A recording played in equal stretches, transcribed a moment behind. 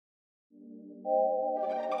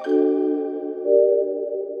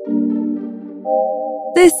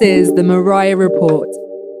This is the Mariah Report.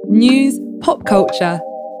 News, pop culture,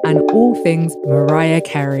 and all things Mariah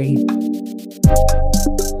Carey.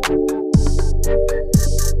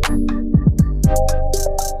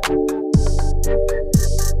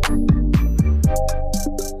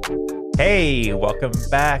 Hey, welcome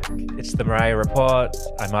back. It's the Mariah Report.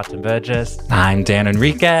 I'm Martin Burgess. I'm Dan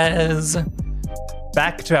Enriquez.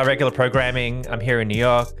 Back to our regular programming. I'm here in New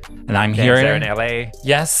York. And I'm Dan's here there in LA.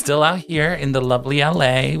 Yes, still out here in the lovely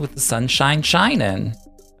LA with the sunshine shining.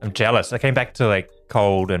 I'm jealous. I came back to like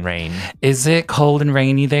cold and rain. Is it cold and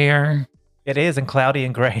rainy there? It is, and cloudy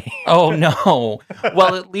and gray. Oh no.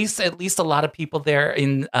 Well, at least a lot of people there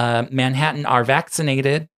in Manhattan are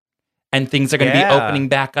vaccinated and things are going to be opening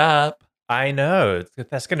back up. I know.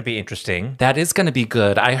 That's going to be interesting. That is going to be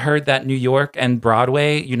good. I heard that New York and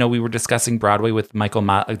Broadway, we were discussing Broadway with Michael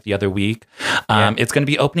Mott the other week. It's going to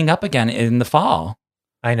be opening up again in the fall.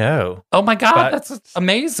 I know. Oh my God, that's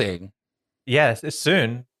amazing. Yes, it's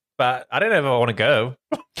soon, but I don't know if I want to go.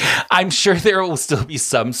 I'm sure there will still be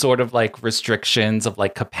some sort of like restrictions of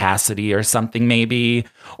like capacity or something maybe,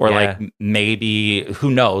 or like maybe, who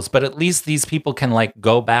knows, but at least these people can like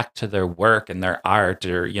go back to their work and their art,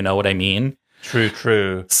 or you know what I mean?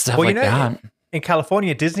 True. Stuff like that. In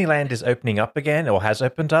California, Disneyland is opening up again, or has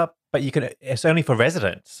opened up, but it's only for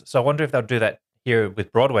residents. So I wonder if they'll do that here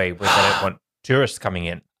with Broadway, where they don't want tourists coming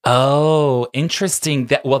in. Oh, interesting.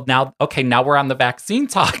 Now we're on the vaccine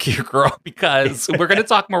talk here, girl, because we're going to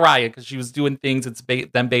talk Mariah because she was doing things. It's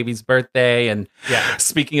them baby's birthday. And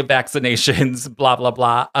speaking of vaccinations, blah, blah,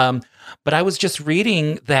 blah. But I was just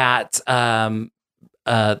reading that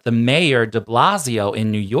the mayor de Blasio in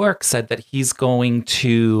New York said that he's going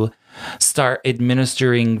to start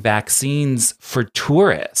administering vaccines for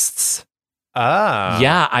tourists.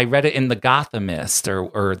 Yeah, I read it in the Gothamist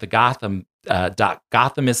or the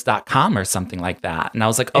Gothamist.com or something like that. And I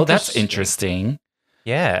was like, oh, that's interesting.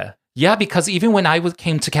 Yeah. Yeah, because even when I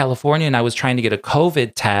came to California and I was trying to get a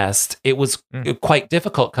COVID test, it was quite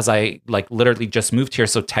difficult because I like literally just moved here.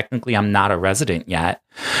 So technically I'm not a resident yet,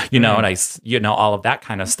 and I, all of that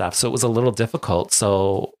kind of stuff. So it was a little difficult.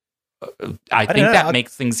 So I think that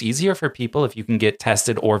makes things easier for people if you can get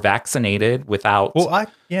tested or vaccinated without. Well, I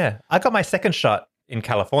got my second shot in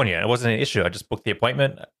California. It wasn't an issue. I just booked the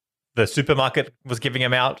appointment. The supermarket was giving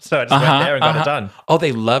them out, so I just went there and got it done. Oh,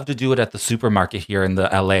 they love to do it at the supermarket here in the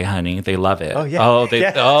LA, honey. They love it. Oh, yeah.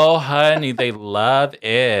 Oh, honey, they love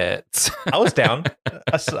it. I was down.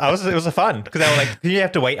 It was fun because they were like, you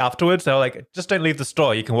have to wait afterwards. They were like, just don't leave the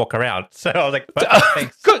store. You can walk around. So I was like,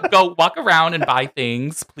 thanks. Go walk around and buy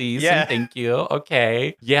things, please. Yeah. And thank you.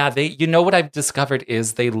 Okay. Yeah, what I've discovered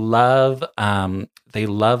is they love the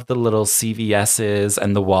little CVS's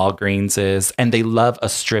and the Walgreen's, and they love a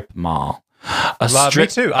strip mall. Me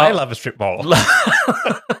too. I love a strip mall.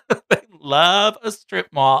 They love a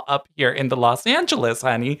strip mall up here in the Los Angeles,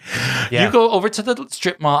 honey. Yeah. You go over to the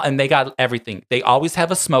strip mall and they got everything. They always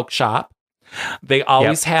have a smoke shop. They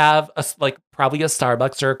always have probably a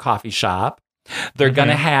Starbucks or a coffee shop. They're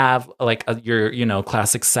gonna have like your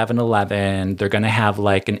classic 7-Eleven. They're gonna have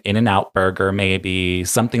like an In-N-Out burger, maybe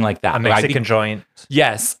something like that. A Mexican joint.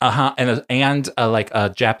 Yes, and like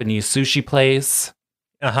a Japanese sushi place.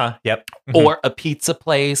 Yep. Or a pizza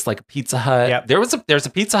place, like a Pizza Hut. Yep. There's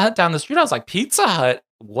a Pizza Hut down the street. I was like, Pizza Hut?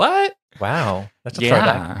 What? Wow, that's a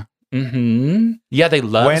throwback. Yeah, they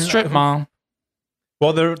love strip mall.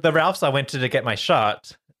 Well, the Ralph's I went to get my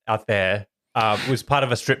shot out there. Was part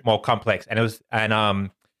of a strip mall complex, and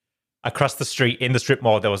across the street in the strip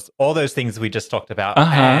mall there was all those things we just talked about,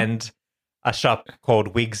 and a shop called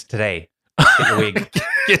Wigs Today. Get your wig.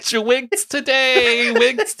 Get your wigs today.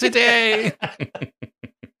 Wigs today.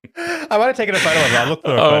 I might have taken a photo of it. I'll look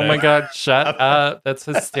for a photo. Oh my God, shut up. That's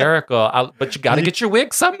hysterical. But you got to get your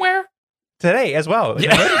wig somewhere today as well. It's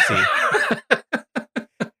an emergency.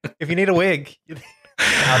 If you need a wig.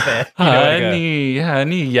 Out there.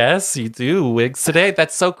 Honey, yes, you do. Wigs today.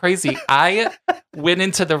 That's so crazy. I went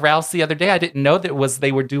into the Ralph's the other day. I didn't know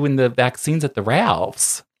they were doing the vaccines at the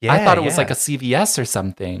Ralph's. I thought it was like a CVS or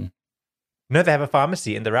something. No, they have a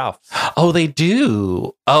pharmacy in the Ralph's. Oh, they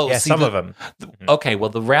do. Oh, yeah, some of them. Okay, well,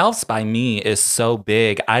 the Ralph's by me is so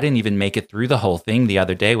big. I didn't even make it through the whole thing the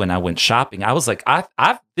other day when I went shopping. I was like,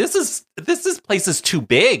 this place is too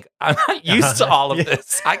big. I'm not used to all of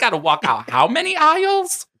this. I got to walk out how many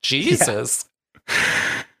aisles? Jesus.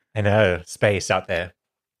 Yeah. I know, space out there.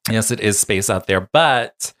 Yes, it is space out there,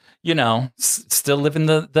 but still living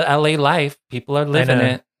the LA life. People are living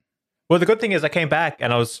it. Well, the good thing is I came back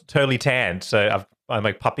and I was totally tanned, so I'm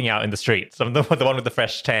like popping out in the streets. I'm the one with the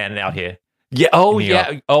fresh tan out here. Yeah. Oh,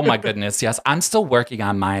 yeah. Oh, my goodness. Yes. I'm still working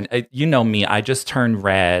on mine. You know me. I just turned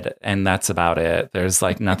red and that's about it. There's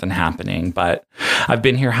like nothing happening. But I've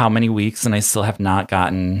been here how many weeks and I still have not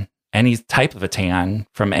gotten any type of a tan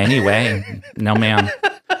from any way. No, ma'am.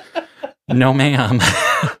 No, ma'am.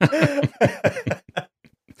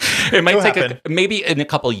 It might take maybe in a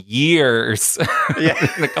couple years. Yeah.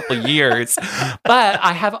 In a couple years. But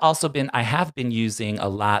I have been using a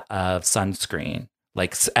lot of sunscreen.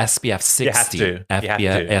 Like SPF 60,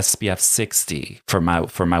 SPF 60 for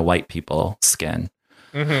my white people skin.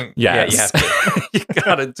 Mm-hmm. Yes. Yeah, you have to. You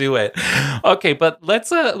gotta do it. Okay, but let's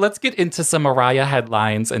get into some Mariah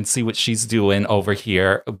headlines and see what she's doing over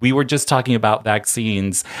here. We were just talking about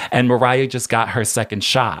vaccines, and Mariah just got her second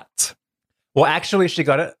shot. Well, actually, she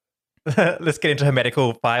got it. Let's get into her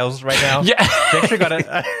medical files right now. Yeah, she actually got it.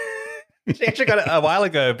 She actually got it a while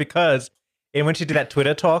ago because when she did that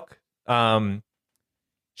Twitter talk,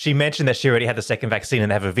 she mentioned that she already had the second vaccine and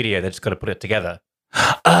they have a video. They just got to put it together.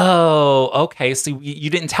 Oh, okay. So you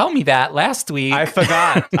didn't tell me that last week. I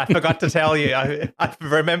forgot. I forgot to tell you. I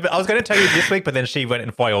remember. I was going to tell you this week, but then she went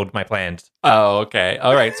and foiled my plans. Oh, okay.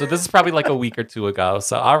 All right. So this is probably like a week or two ago.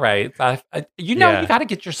 So, all right. You got to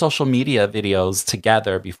get your social media videos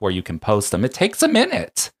together before you can post them. It takes a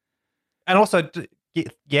minute. And also,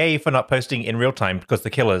 yay for not posting in real time because the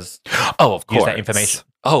killers of course use that information.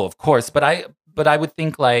 Oh, of course. But I would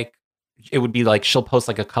think like it would be like she'll post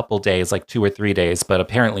like a couple days, like 2 or 3 days, but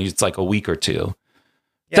apparently it's like a week or two.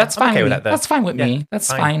 Yeah, that's fine. Okay with that, that's fine with me. That's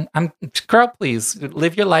fine. Girl, please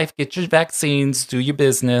live your life, get your vaccines, do your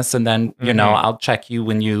business, and then you know I'll check you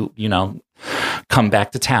when you come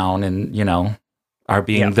back to town and are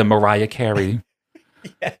being the Mariah Carey.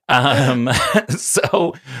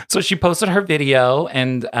 So she posted her video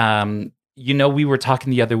and we were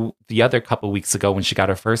talking the other couple weeks ago when she got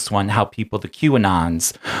her first one, how the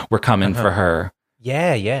QAnons were coming for her.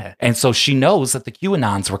 Yeah. And so she knows that the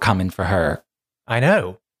QAnons were coming for her. I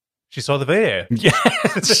know. She saw the video. Yeah.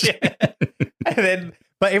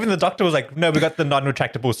 But even the doctor was like, no, we got the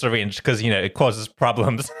non-retractable syringe because, it causes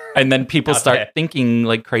problems. And then people start thinking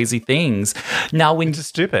like crazy things. Now, it's just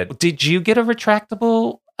stupid. Did you get a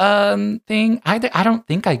retractable thing? I don't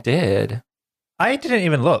think I did. I didn't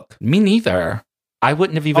even look. Me neither. I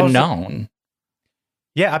wouldn't have even known.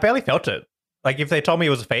 Yeah, I barely felt it. Like, if they told me it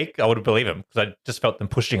was fake, I would have believed them because I just felt them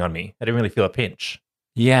pushing on me. I didn't really feel a pinch.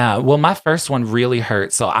 Yeah, well, my first one really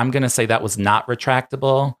hurt, so I'm going to say that was not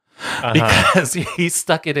retractable because he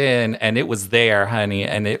stuck it in and it was there, honey,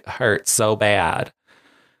 and it hurt so bad.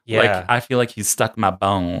 Yeah. Like, I feel like he stuck my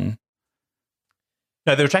bone.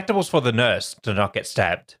 No, the retractable's for the nurse to not get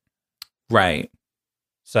stabbed. Right.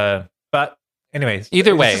 So, but... Anyways,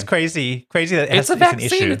 either way, it's crazy that it's a vaccine.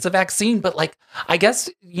 It's an issue. It's a vaccine, but like, I guess,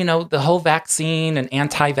 the whole vaccine and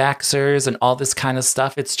anti-vaxxers and all this kind of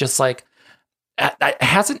stuff, it's just like,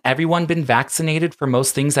 hasn't everyone been vaccinated for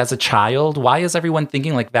most things as a child? Why is everyone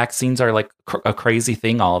thinking like vaccines are like a crazy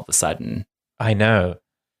thing all of a sudden? I know.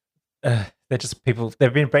 They're just people,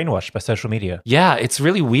 they've been brainwashed by social media. Yeah, it's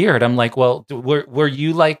really weird. I'm like, well, were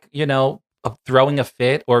you like, throwing a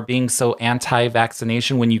fit or being so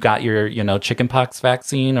anti-vaccination when you got your, chickenpox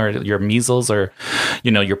vaccine or your measles or,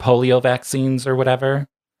 your polio vaccines or whatever?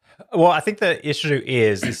 Well, I think the issue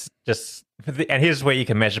is just, and here's where you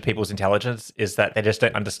can measure people's intelligence, is that they just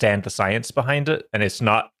don't understand the science behind it. And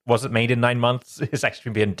wasn't made in 9 months. It's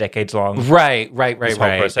actually been decades long. Right.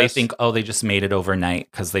 They think, they just made it overnight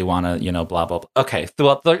because they want to, blah, blah, blah. Okay.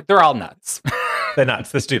 Well, they're all nuts. They're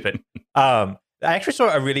nuts. They're stupid. I actually saw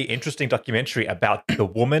a really interesting documentary about the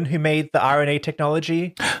woman who made the RNA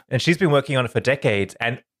technology, and she's been working on it for decades,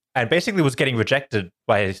 and basically was getting rejected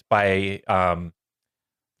by the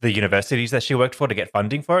universities that she worked for to get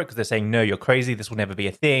funding for it because they're saying, no, you're crazy, this will never be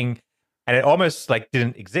a thing, and it almost like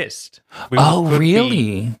didn't exist.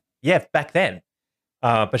 Really? Yeah, back then.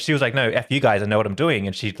 But she was like, no, F you guys, I know what I'm doing,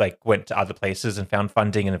 and she like went to other places and found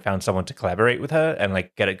funding and found someone to collaborate with her and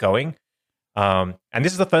like get it going. And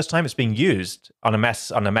this is the first time it's being used on a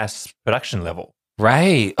mass production level.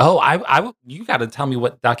 Right. Oh, you got to tell me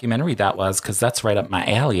what documentary that was because that's right up my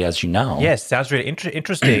alley, as you know. Yes, sounds really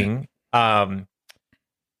interesting.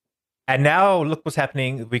 And now look what's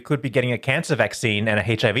happening. We could be getting a cancer vaccine and a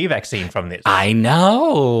HIV vaccine from this. I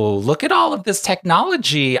know. Look at all of this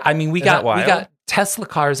technology. I mean, we got Tesla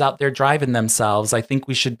cars out there driving themselves. I think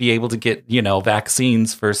we should be able to get,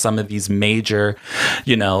 vaccines for some of these major,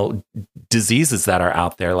 diseases that are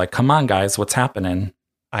out there. Like, come on, guys, what's happening?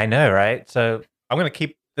 I know, right? So I'm going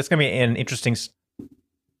to that's going to be an interesting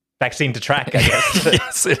vaccine to track, I guess.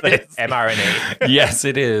 Yes, it is. mRNA. Yes,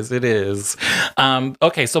 it is. It is.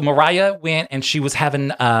 Okay, so Mariah went and she was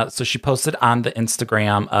having, so she posted on the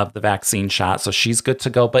Instagram of the vaccine shot. So she's good to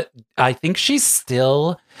go. But I think she's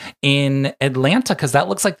still in Atlanta because that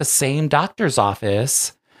looks like the same doctor's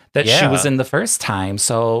office that she was in the first time.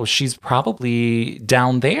 So she's probably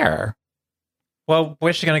down there. Well,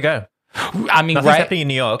 where's she going to go? I mean, nothing's happening in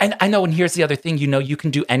New York. And I know, and here's the other thing, you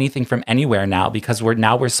can do anything from anywhere now because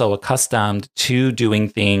we're so accustomed to doing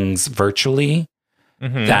things virtually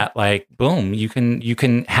that like, boom, you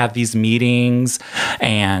can have these meetings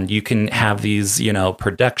and you can have these,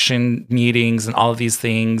 production meetings and all of these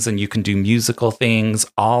things, and you can do musical things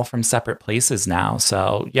all from separate places now.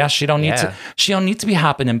 So yeah, she don't need to be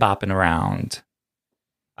hopping and bopping around.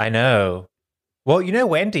 I know. Well,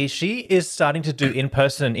 Wendy, she is starting to do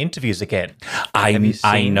in-person interviews again. I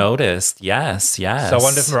noticed. Yes. So I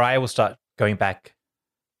wonder if Mariah will start going back,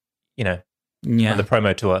 on the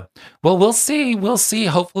promo tour. Well, we'll see.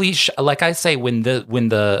 Hopefully, like I say, when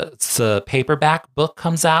the paperback book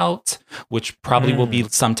comes out, which probably will be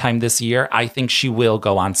sometime this year, I think she will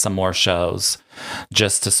go on some more shows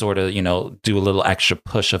just to sort of, do a little extra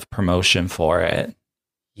push of promotion for it.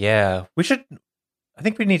 Yeah. I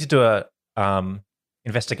think we need to do a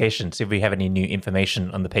investigation, see if we have any new information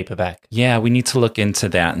on the paperback. Yeah, we need to look into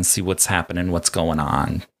that and see what's happening, what's going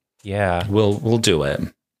on. Yeah. We'll do it.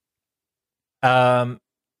 But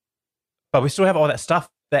we still have all that stuff,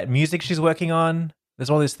 that music she's working on. There's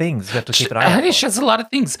all these things we have to keep an eye on. Honey, she has a lot of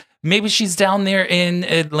things. Maybe she's down there in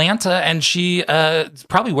Atlanta and she is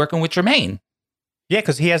probably working with Jermaine. Yeah,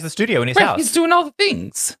 because he has the studio in his house. He's doing all the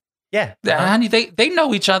things. Yeah, honey, they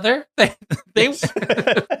know each other.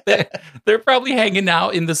 They're probably hanging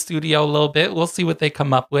out in the studio a little bit. We'll see what they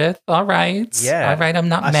come up with. All right. Yeah. All right. I'm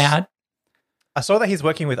not mad. I saw that he's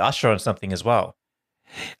working with Usher on something as well.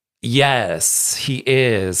 Yes, he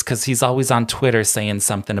is, because he's always on Twitter saying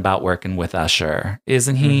something about working with Usher,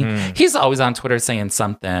 isn't he? He's always on Twitter saying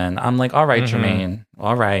something. I'm like, all right, Jermaine.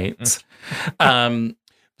 All right.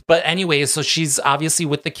 But anyway, so she's obviously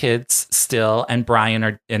with the kids still, and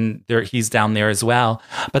Brian he's down there as well.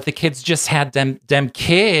 But the kids just had them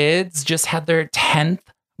kids just had their 10th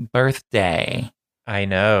birthday. I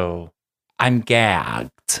know. I'm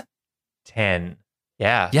gagged. 10.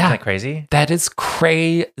 Yeah. Yeah. Isn't that crazy? That is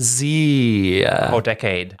crazy. A whole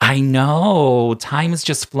decade. I know. Time has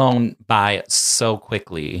just flown by so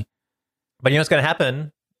quickly. But you know what's going to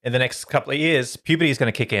happen? In the next couple of years, puberty is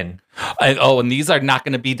going to kick in. And these are not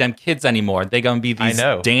going to be them kids anymore. They're going to be these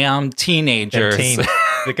damn teenagers.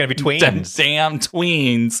 They're going to be tweens. Them damn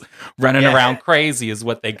tweens running around crazy is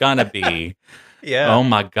what they're going to be. Yeah. Oh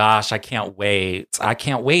my gosh, I can't wait.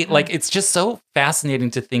 Like, it's just so fascinating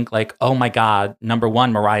to think like, oh my God, number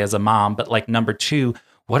one, Mariah's a mom, but like number two,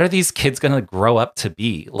 what are these kids going to grow up to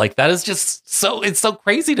be? Like, that is just it's so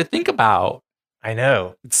crazy to think about. I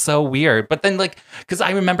know. It's so weird. But then, like, because I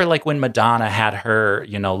remember, like, when Madonna had her,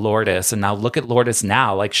 Lourdes, and now look at Lourdes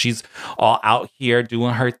now. Like, she's all out here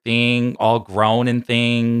doing her thing, all grown in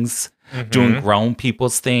things, doing grown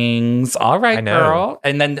people's things. All right, girl.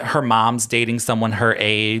 And then her mom's dating someone her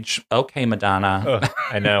age. Okay, Madonna. Oh,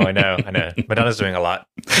 I know. Madonna's doing a lot.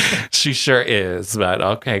 She sure is. But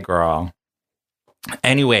okay, girl.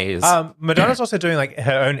 Anyways. Madonna's also doing, like,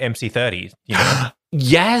 her own MC30,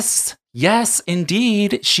 Yes,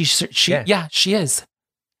 indeed. She is.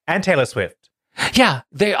 And Taylor Swift. Yeah,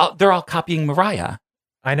 they're all copying Mariah.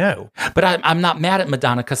 I know. But I'm not mad at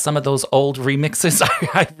Madonna because some of those old remixes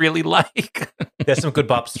I really like. There's some good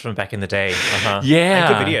bops from back in the day.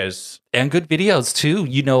 Yeah. And good videos too.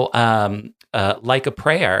 Like a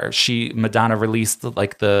Prayer. Madonna released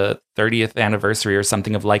like the 30th anniversary or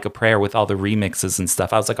something of Like a Prayer with all the remixes and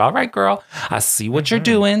stuff. I was like, all right, girl, I see what you're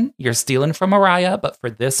doing. You're stealing from Mariah, but for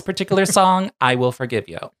this particular song, I will forgive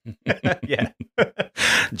you. Yeah.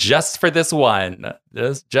 Just for this one.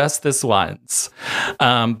 Just this once.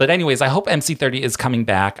 But anyways, I hope MC30 is coming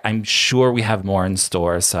back. I'm sure we have more in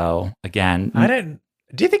store. So again,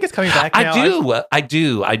 do you think it's coming back now? I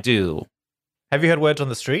do. Have you heard words on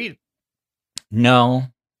the street? No.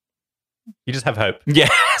 You just have hope.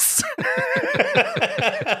 Yes.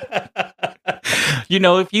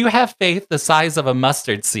 If you have faith the size of a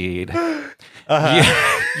mustard seed,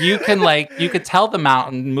 you could tell the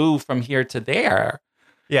mountain move from here to there.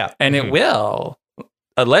 Yeah. And it will.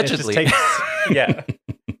 Allegedly. Yeah.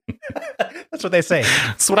 That's what they say.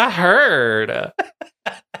 That's what I heard.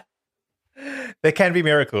 There can be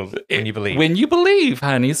miracles when you believe. When you believe,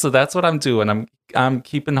 honey. So that's what I'm doing. I'm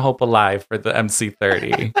keeping hope alive for the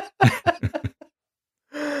MC30.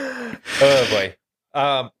 Oh boy.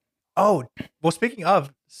 Oh, well, speaking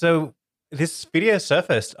of, so this video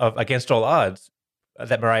surfaced of Against All Odds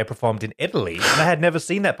that Mariah performed in Italy, and I had never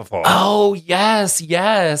seen that before. Oh, yes.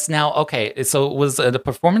 Now, okay, so it was the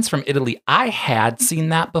performance from Italy. I had seen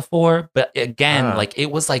that before, but again, like it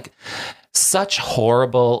was like such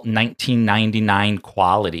horrible 1999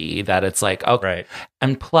 quality that it's like, okay. Right.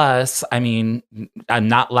 And plus, I mean, I'm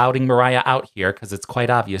not lauding Mariah out here because it's quite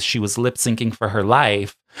obvious she was lip syncing for her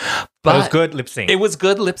life. But it was good lip sync. It was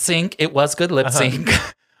good lip sync.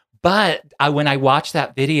 But when I watched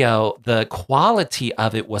that video, the quality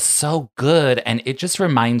of it was so good. And it just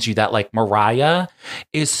reminds you that like Mariah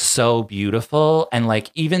is so beautiful. And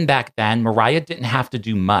like even back then, Mariah didn't have to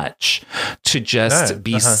do much to just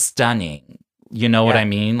be stunning. You know what I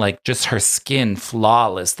mean? Like just her skin,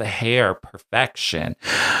 flawless, the hair, perfection.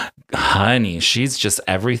 Honey, she's just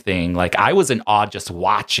everything. Like I was in awe just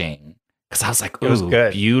watching because I was like,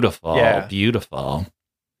 ooh, beautiful, beautiful.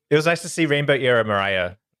 It was nice to see Rainbow Era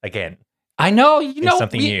Mariah again. I know,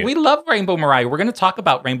 we love Rainbow Mariah. We're going to talk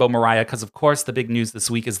about Rainbow Mariah because, of course, the big news this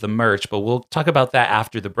week is the merch, but we'll talk about that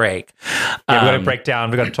after the break. We're going to break down.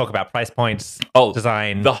 We're going to talk about price points,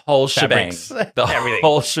 design, the whole shebang, everything.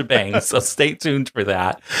 Whole shebang. So stay tuned for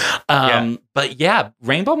that. But yeah,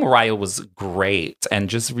 Rainbow Mariah was great, and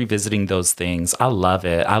just revisiting those things, I love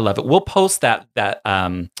it. We'll post that.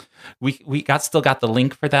 We still got the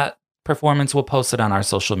link for that performance. We'll post it on our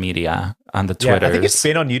social media, on the Twitter. I think it's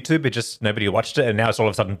been on YouTube, but just nobody watched it, and now it's all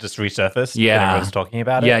of a sudden just resurfaced. Yeah, and everyone's talking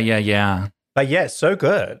about it. Yeah. But yeah, it's so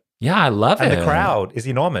good. Yeah, I love it. And the crowd is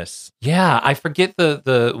enormous. Yeah, I forget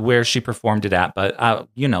the where she performed it at, but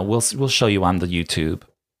we'll show you on the YouTube.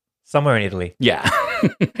 Somewhere in Italy. Yeah.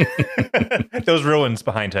 Those ruins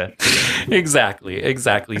behind her.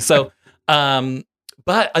 Exactly. So,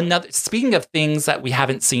 but speaking of things that we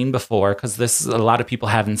haven't seen before, because a lot of people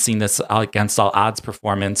haven't seen this Against All Odds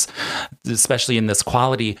performance, especially in this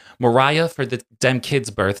quality. Mariah, for the Dem Kids'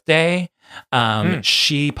 birthday,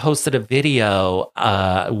 she posted a video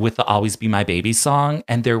with the Always Be My Baby song,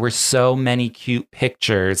 and there were so many cute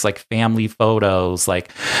pictures, like family photos,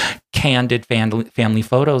 like candid family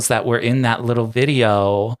photos that were in that little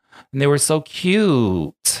video. And they were so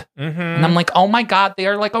cute. Mm-hmm. And I'm like, oh my God, they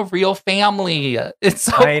are like a real family. It's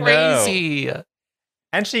so crazy. Know.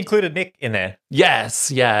 And she included Nick in there.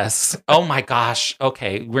 Yes. Oh my gosh.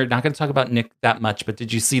 Okay, we're not going to talk about Nick that much, but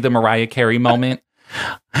did you see the Mariah Carey moment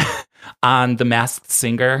on The Masked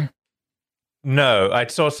Singer? No, I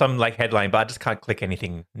saw some like headline, but I just can't click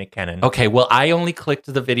anything Nick Cannon. Okay, well, I only clicked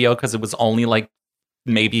the video because it was only like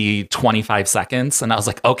maybe 25 seconds. And I was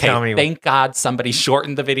like, okay, thank God somebody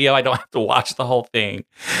shortened the video. I don't have to watch the whole thing.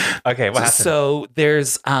 Okay, what happened? So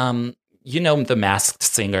there's, The Masked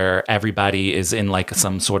Singer, everybody is in like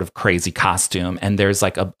some sort of crazy costume. And there's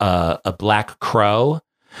like a black crow.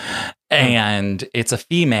 And it's a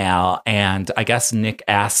female. And I guess Nick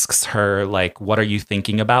asks her, like, what are you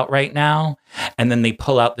thinking about right now? And then they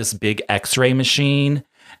pull out this big X-ray machine.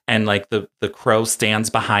 And like the crow stands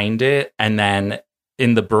behind it. And then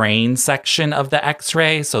in the brain section of the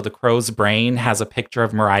X-ray, so the crow's brain has a picture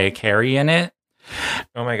of Mariah Carey in it.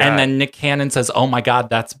 Oh my God. And then Nick Cannon says, oh my God,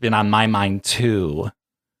 that's been on my mind too.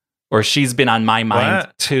 Or she's been on my mind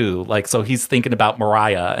too. Like, so he's thinking about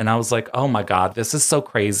Mariah. And I was like, oh my God, this is so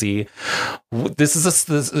crazy. This is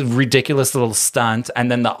this ridiculous little stunt. And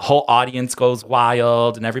then the whole audience goes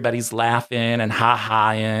wild and everybody's laughing and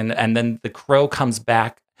ha-haing. And then the crow comes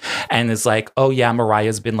back and is like, oh yeah,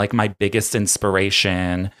 Mariah's been like my biggest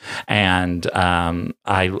inspiration. And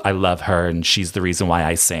I love her and she's the reason why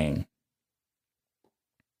I sing.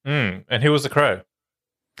 And who was the crow?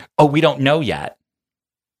 Oh, we don't know yet.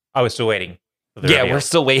 I was still waiting. Yeah, we're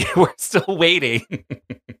still waiting. We're still waiting.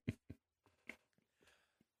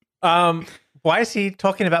 Why is he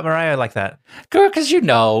talking about Mariah like that? Because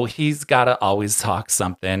he's got to always talk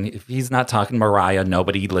something. If he's not talking Mariah,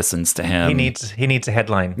 nobody listens to him. He needs a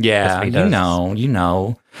headline. Yeah, you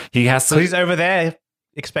know. He has to. So he's over there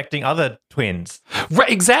expecting other twins. Right,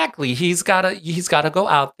 exactly. He's gotta go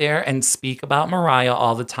out there and speak about Mariah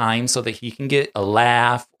all the time so that he can get a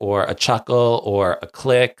laugh or a chuckle or a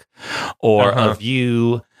click or a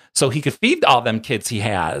view so he could feed all them kids he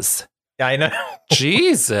has. Yeah, I know.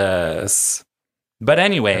 Jesus. But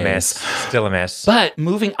anyways, still a mess. But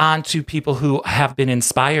moving on to people who have been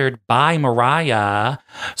inspired by Mariah.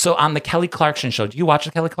 So on the Kelly Clarkson show, do you watch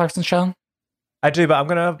the Kelly Clarkson show? I do, but I'm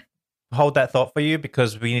going to hold that thought for you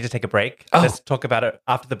because we need to take a break. Oh. Let's talk about it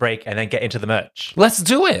after the break and then get into the merch. Let's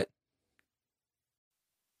do it.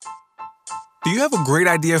 Do you have a great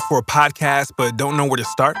idea for a podcast but don't know where to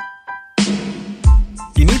start?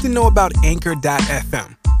 You need to know about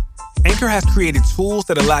Anchor.fm. Anchor has created tools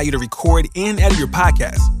that allow you to record and edit your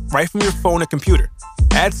podcast right from your phone or computer.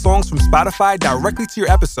 Add songs from Spotify directly to your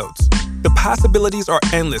episodes. The possibilities are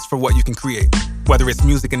endless for what you can create, whether it's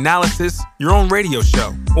music analysis, your own radio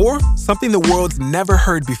show, or something the world's never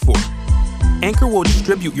heard before. Anchor will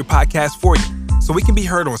distribute your podcast for you, so we can be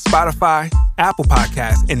heard on Spotify, Apple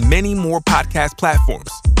Podcasts, and many more podcast platforms.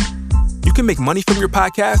 You can make money from your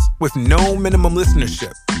podcast with no minimum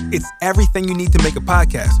listenership. It's everything you need to make a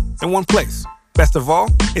podcast in one place. Best of all,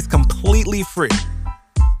 it's completely free.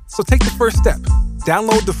 So take the first step.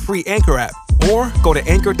 Download the free Anchor app or go to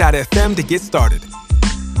anchor.fm to get started.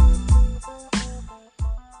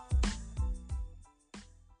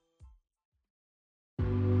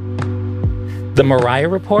 The Mariah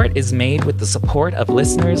Report is made with the support of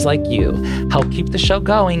listeners like you. Help keep the show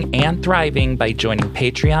going and thriving by joining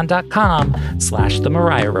patreon.com/The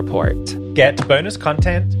Mariah Report. Get bonus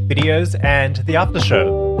content, videos, and the after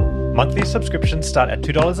show. Monthly subscriptions start at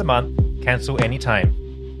 $2 a month. Cancel anytime.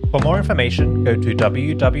 For more information, go to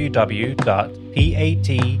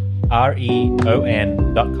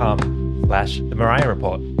www.patreon.com/The Mariah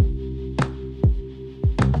Report.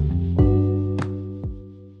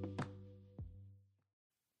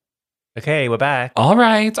 Okay, we're back. All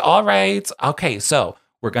right. Okay, so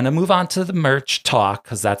we're going to move on to the merch talk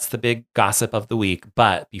because that's the big gossip of the week.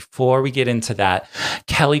 But before we get into that,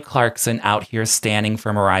 Kelly Clarkson out here standing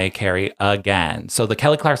for Mariah Carey again. So the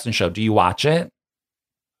Kelly Clarkson Show, do you watch it?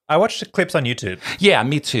 I watched the clips on YouTube. Yeah,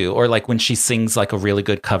 me too. Or like when she sings like a really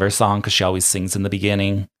good cover song because she always sings in the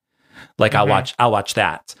beginning. Like I'll watch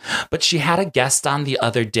that. But she had a guest on the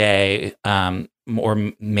other day,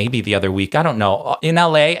 or maybe the other week. I don't know. In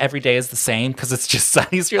LA, every day is the same because it's just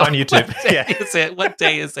sunny. So on YouTube. What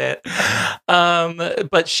day is it?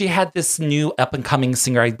 But she had this new up and coming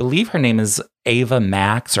singer. I believe her name is Ava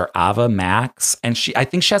Max or Ava Max, and I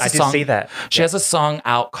think she has a song. I did see that. She has a song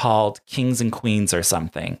out called Kings and Queens or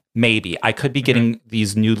something. Maybe I could be getting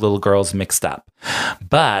these new little girls mixed up,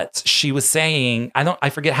 but she was saying,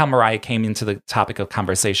 I forget how Mariah came into the topic of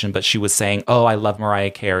conversation, but she was saying, "Oh, I love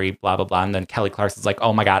Mariah Carey," blah blah blah, and then Kelly Clarkson's like,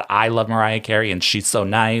 "Oh my God, I love Mariah Carey, and she's so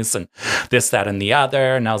nice, and this, that, and the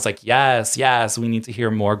other," and I was like, yes, we need to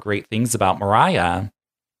hear more great things about Mariah.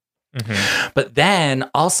 But then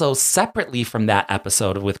also separately from that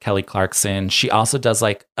episode with Kelly Clarkson, she also does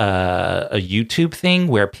like a YouTube thing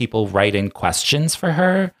where people write in questions for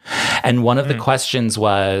her. And one of the questions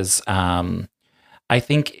was, I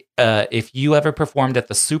think if you ever performed at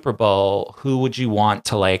the Super Bowl, who would you want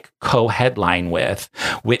to like co-headline with,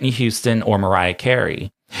 Whitney Houston or Mariah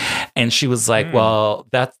Carey? And she was like, well,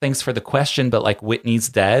 thanks for the question, but like Whitney's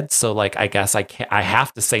dead. So like, I guess I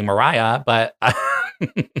have to say Mariah, but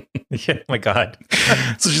yeah, my God.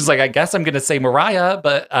 So she's like, I guess I'm going to say Mariah,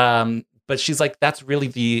 but she's like, that's really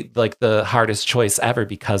the hardest choice ever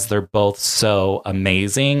because they're both so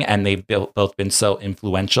amazing and they've both been so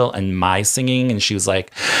influential in my singing. And she was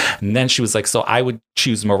like, so I would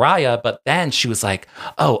choose Mariah, but then she was like,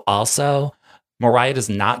 oh, also Mariah does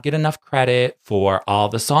not get enough credit for all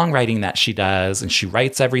the songwriting that she does, and she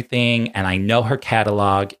writes everything, and I know her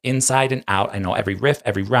catalog inside and out. I know every riff,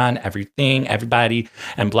 every run, everything, everybody,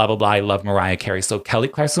 and blah, blah, blah. I love Mariah Carey. So Kelly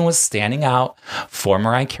Clarkson was standing out for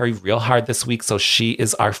Mariah Carey real hard this week, so she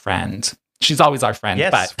is our friend. She's always our friend.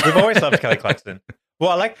 Yes, but we've always loved Kelly Clarkson. Well,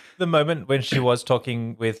 I like the moment when she was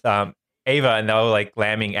talking with Ava, and they were like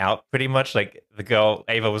lambing out pretty much. Like the girl,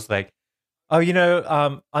 Ava was like, oh, you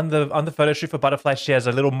know, on the photo shoot for Butterfly, she has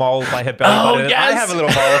a little mole by her belly button. Yes. I have a little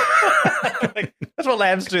mole. Like, that's what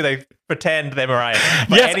lambs do. They pretend they're Mariah.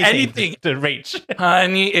 Yes, anything to reach.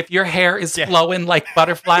 Honey, if your hair is flowing like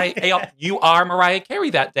Butterfly, you are Mariah Carey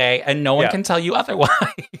that day, and no one can tell you otherwise.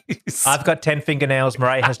 I've got 10 fingernails.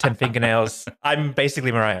 Mariah has 10 fingernails. I'm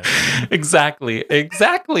basically Mariah. Exactly.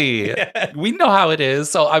 Yeah. We know how it is.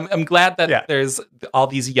 So I'm glad that there's all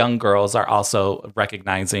these young girls are also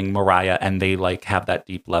recognizing Mariah, and they like have that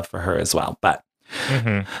deep love for her as well. But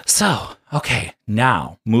so, okay,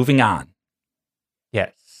 now moving on.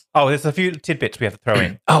 Yes. Oh, there's a few tidbits we have to throw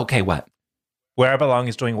in. Okay, what? Where I Belong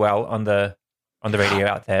is doing well on the radio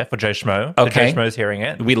out there for Joe Schmo. Okay. Joe Schmo's hearing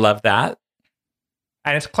it. We love that.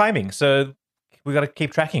 And it's climbing, so we got to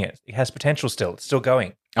keep tracking it. It has potential still. It's still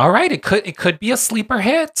going. All right, it could be a sleeper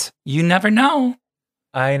hit. You never know.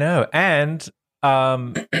 I know. And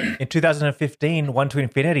in 2015, One to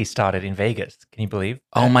Infinity started in Vegas. Can you believe?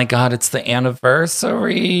 Oh my God, it's the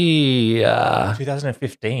anniversary.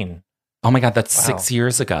 2015. Oh my God, that's 6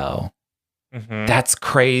 years ago. That's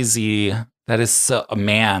crazy. That is so,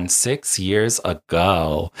 man, 6 years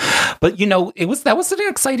ago. But you know, that was an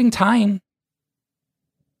exciting time.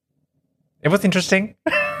 It was interesting.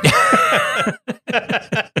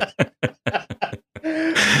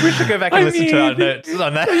 We should go back and listen to our notes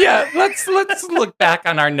on that. Yeah, let's look back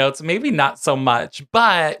on our notes. Maybe not so much,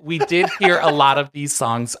 but we did hear a lot of these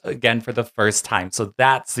songs again for the first time. So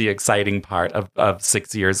that's the exciting part of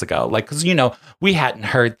 6 years ago. Like, because, we hadn't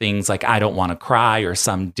heard things like I Don't Want to Cry or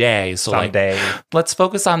Someday. So Someday. Like, let's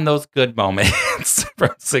focus on those good moments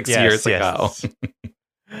from 6 years ago.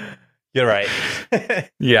 You're right.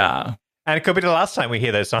 Yeah. And it could be the last time we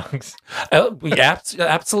hear those songs.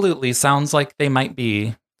 Absolutely. Sounds like they might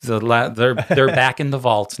be. They're back in the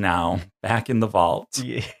vault now. Back in the vault.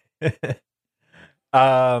 Yeah.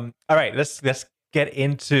 All right, let's get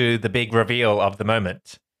into the big reveal of the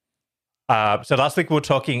moment. So last week we were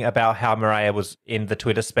talking about how Mariah was in the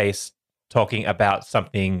Twitter space talking about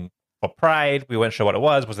something for Pride. We weren't sure what it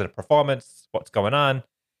was. Was it a performance? What's going on?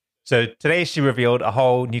 So today she revealed a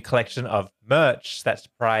whole new collection of merch that's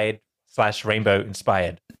Pride/Rainbow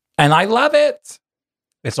inspired. And I love it.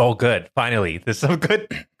 It's all good. Finally, there's some good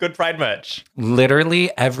Pride merch.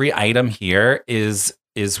 Literally every item here is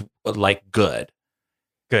like good.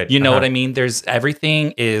 Good. You know what I mean?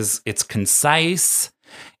 It's concise.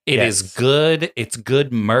 It is good. It's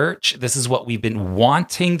good merch. This is what we've been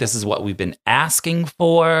wanting. This is what we've been asking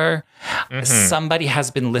for. Mm-hmm. Somebody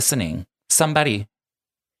has been listening. Somebody.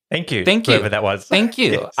 Thank you. Whoever that was. Thank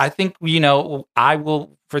you. Yes. I think, I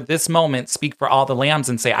will, for this moment, speak for all the lambs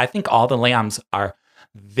and say, I think all the lambs are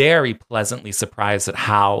very pleasantly surprised at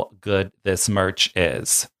how good this merch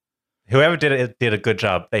is. Whoever did it did a good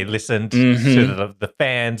job. They listened to the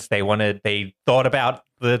fans. They thought about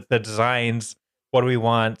the designs. What do we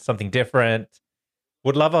want? Something different.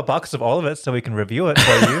 Would love a box of all of it so we can review it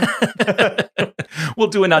for you. We'll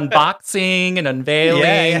do an unboxing and unveiling.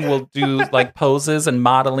 Yeah. We'll do like poses and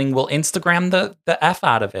modeling. We'll Instagram the F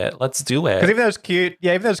out of it. Let's do it. Because even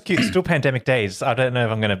though it's cute, still pandemic days. I don't know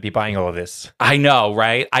if I'm going to be buying all of this. I know,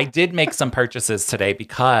 right? I did make some purchases today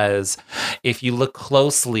because if you look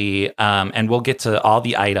closely, and we'll get to all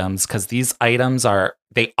the items because these items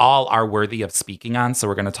they all are worthy of speaking on. So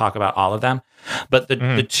we're going to talk about all of them. But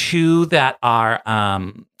the two that are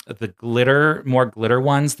the more glitter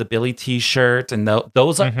ones, the Billy T-shirt, and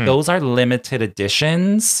those are limited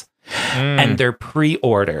editions, and they're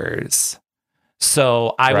pre-orders.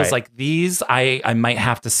 So I was like, these, I might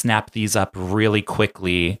have to snap these up really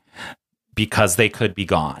quickly because they could be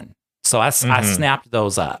gone. So I snapped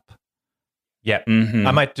those up. Yeah,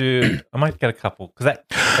 I might get a couple because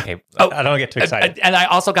I don't get too excited. And I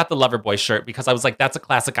also got the Loverboy shirt because I was like, that's a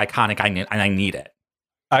classic, iconic, I need it.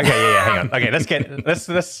 Okay, yeah, hang on. Okay,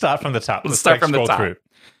 let's start from the top. Let's start from the top. Through.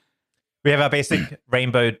 We have our basic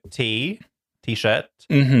rainbow T-shirt,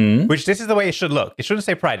 which this is the way it should look. It shouldn't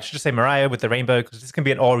say Pride. It should just say Mariah with the rainbow because this can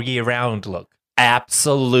be an all year round look.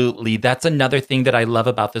 Absolutely. That's another thing that I love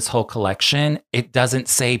about this whole collection. It doesn't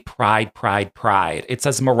say Pride, Pride, Pride. It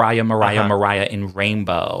says Mariah, Mariah, Mariah in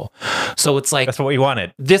rainbow. So it's like... That's what we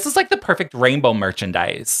wanted. This is like the perfect rainbow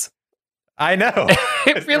merchandise. I know.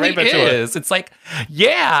 It really is. It's like,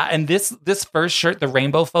 yeah. And this first shirt, the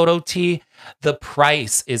rainbow photo tee, the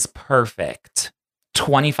price is perfect.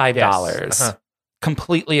 $25. Yes.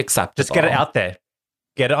 Completely acceptable. Just get it out there.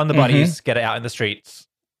 Get it on the bodies. Get it out in the streets.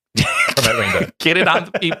 Promote rainbow. Get it on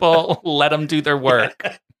the people. Let them do their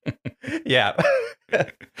work. Yeah.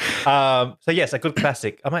 So yes, a good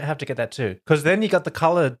classic. I might have to get that too. Because then you got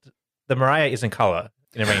the Mariah is in color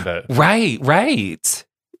in a rainbow. Right.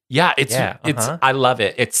 Yeah, it's I love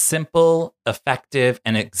it. It's simple, effective,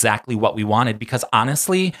 and exactly what we wanted. Because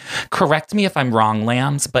honestly, correct me if I'm wrong,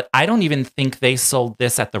 lambs, but I don't even think they sold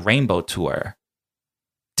this at the Rainbow Tour.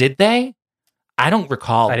 Did they? I don't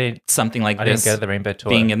recall something like this. I didn't go to the Rainbow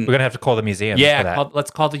Tour. We're going to have to call the museum. Yeah,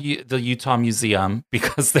 let's call the Utah Museum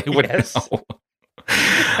because they would know.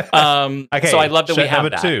 Okay, so I love that we have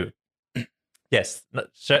that. Shirt number 2. Yes,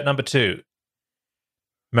 shirt number 2.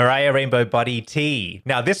 Mariah Rainbow Body Tee.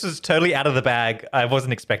 Now, this was totally out of the bag. I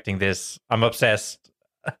wasn't expecting this. I'm obsessed.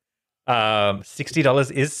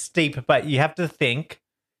 $60 is steep, but you have to think,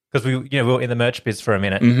 because we were in the merch biz for a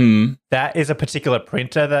minute. That is a particular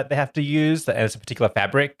printer that they have to use, and it's a particular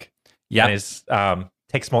fabric. Yeah, and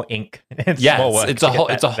takes more ink. More work. It's a whole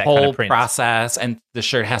kind of process, and the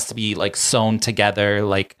shirt has to be like sewn together,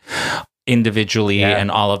 like individually, and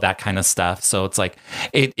all of that kind of stuff. So it's like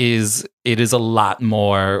it is a lot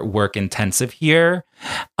more work intensive here.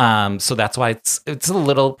 So that's why it's a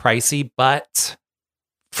little pricey, but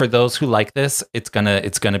for those who like this, it's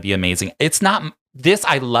gonna be amazing. It's not this.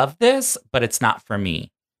 I love this, but it's not for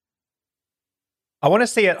me. I want to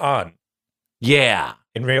see it on. Yeah,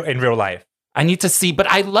 in real life. I need to see, but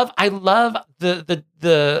I love the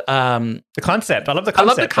concept. I love the concept. I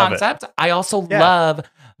love the concept. I also love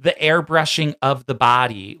the airbrushing of the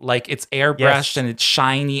body. Like it's airbrushed and it's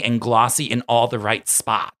shiny and glossy in all the right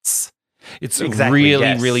spots. It's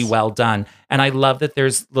really well done. And I love that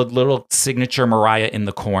there's the little signature Mariah in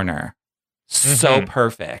the corner. So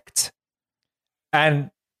perfect.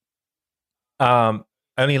 And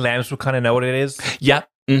only lambs will kind of know what it is. Yep.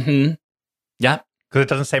 Mm-hmm. Yep. Because it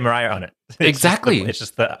doesn't say Mariah on it. Exactly. It's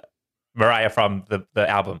just the Mariah from the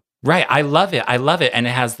album. Right. I love it. And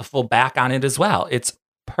it has the full back on it as well. It's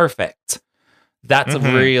perfect. That's a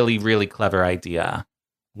really, really clever idea.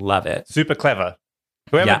 Love it. Super clever.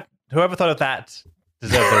 Whoever thought of that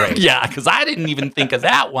deserves a raise. Yeah, because I didn't even think of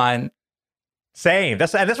that one. Same.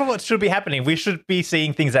 That's what should be happening. We should be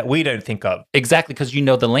seeing things that we don't think of. Exactly, because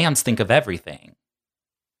the lambs think of everything.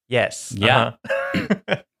 Yes. Yeah.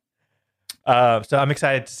 So I'm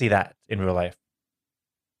excited to see that in real life.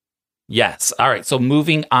 Yes. All right. So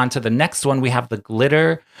moving on to the next one, we have the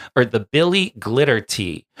glitter or the Billie glitter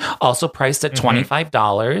tee, also priced at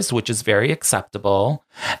 $25, which is very acceptable.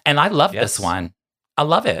 And I love this one. I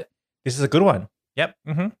love it. This is a good one. Yep.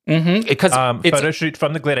 Because it's photo shoot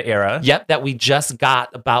from the glitter era. Yep. That we just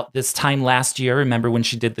got about this time last year. Remember when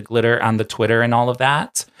she did the glitter on the Twitter and all of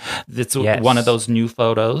that? It's one of those new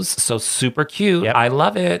photos. So super cute. Yep. I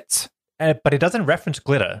love it. But it doesn't reference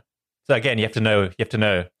glitter. So again, you have to know.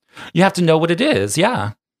 You have to know what it is.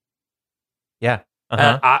 Yeah. Yeah.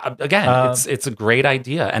 Again, it's a great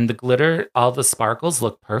idea. And the glitter, all the sparkles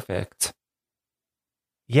look perfect.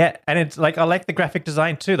 Yeah. And it's like, I like the graphic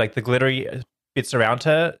design too. Like the glittery bits around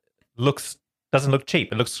her doesn't look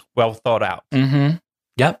cheap. It looks well thought out.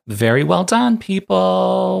 Yep. Very well done,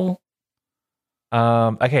 people.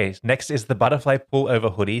 Okay. Next is the butterfly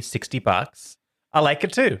pullover hoodie, $60. I like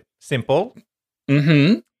it too. Simple.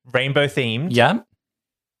 Rainbow themed. Yep.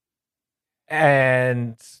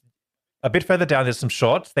 And a bit further down, there's some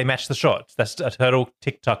shorts. They match the shorts. That's a total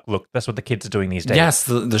TikTok look. That's what the kids are doing these days. Yes,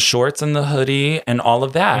 the shorts and the hoodie and all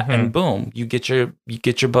of that, and boom, you get your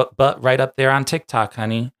butt right up there on TikTok,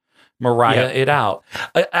 honey. Mariah it out.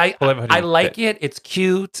 I like it. It's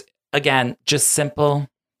cute. Again, just simple.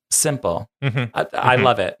 I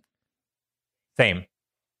love it. Same.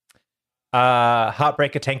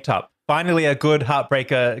 Heartbreaker tank top. Finally, a good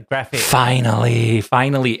Heartbreaker graphic. Finally.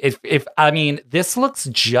 If I mean, this looks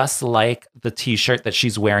just like the T-shirt that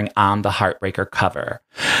she's wearing on the Heartbreaker cover.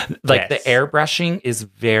 Like the airbrushing is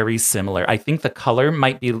very similar. I think the color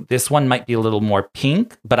this one might be a little more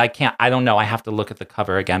pink, but I don't know. I have to look at the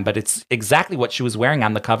cover again, but it's exactly what she was wearing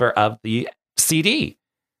on the cover of the CD.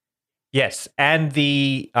 Yes, and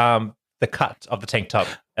the cut of the tank top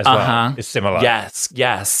as well is similar.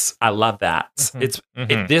 Yes. I love that.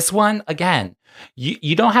 This one, again,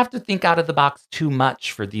 you don't have to think out of the box too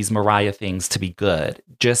much for these Mariah things to be good.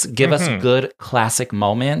 Just give us good classic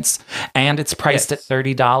moments. And it's priced at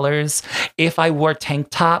 $30. If I wore tank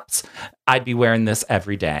tops, I'd be wearing this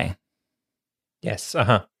every day. Yes,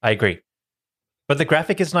 I agree. But the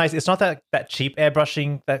graphic is nice. It's not that cheap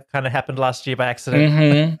airbrushing that kind of happened last year by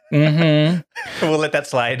accident. We'll let that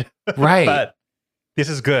slide. Right. But this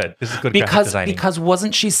is good. This is good graphic designing. Because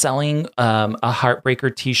wasn't she selling a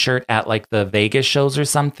Heartbreaker T-shirt at like the Vegas shows or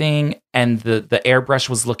something? And the airbrush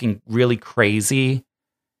was looking really crazy.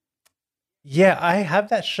 Yeah, I have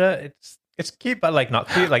that shirt. It's cute, but like not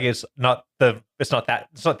cute. Like it's not this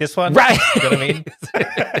one. Right. You know what I mean?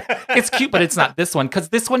 It's cute, but it's not this one because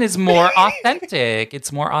this one is more authentic.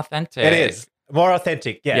 It's more authentic. It is more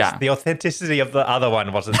authentic. Yes. Yeah. The authenticity of the other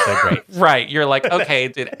one wasn't so great. Right. You're like, okay,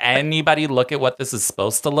 did anybody look at what this is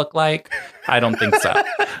supposed to look like? I don't think so.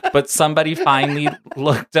 But somebody finally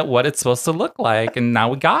looked at what it's supposed to look like, and now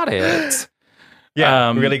we got it.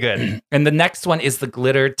 Yeah, really good. And the next one is the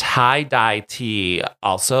glitter tie-dye tee.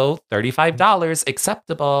 Also $35,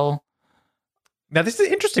 acceptable. Now, this is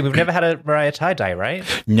interesting. We've never had a Mariah tie-dye, right?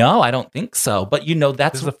 No, I don't think so. But,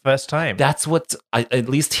 that's... This is the first time. That's what, at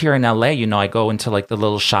least here in LA, I go into like the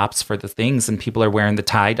little shops for the things and people are wearing the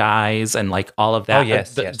tie-dyes and like all of that. Oh,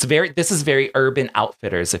 yes. This is very Urban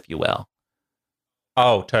Outfitters, if you will.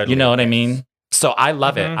 Oh, totally. You know what I mean? So I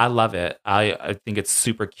love it. I love it. I think it's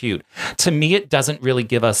super cute. To me, it doesn't really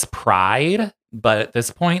give us pride, but at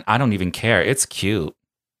this point, I don't even care. It's cute.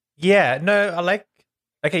 Yeah, no, I like...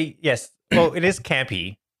 Okay, yes. Well, it is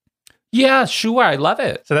campy. Yeah, sure. I love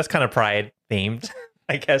it. So that's kind of pride themed,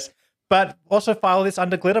 I guess. But also file this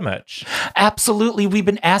under glitter merch. Absolutely. We've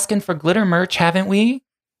been asking for glitter merch, haven't we?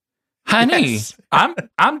 Honey, yes.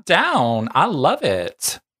 I'm down. I love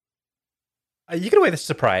it. You can wear this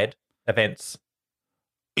to Pride events.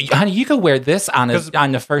 Honey, you could wear this on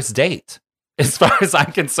the first date. as far as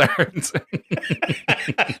I'm concerned.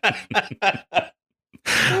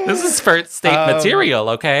 This is first state material,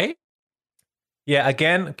 okay? Yeah,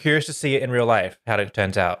 again, curious to see it in real life, how it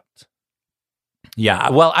turns out. Yeah,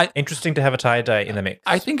 well, interesting to have a tie-dye in the mix.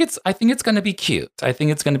 I think it's going to be cute. I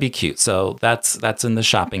think it's going to be cute. So that's in the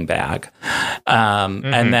shopping bag.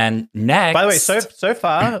 And then next, by the way, so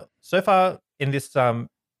far in this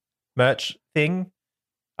merch thing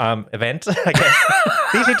event, I guess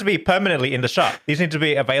these need to be permanently in the shop. These need to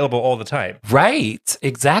be available all the time. Right,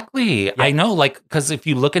 exactly. Yeah. I know, like, because if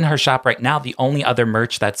you look in her shop right now, the only other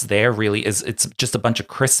merch that's there really is it's just a bunch of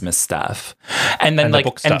Christmas stuff, and then the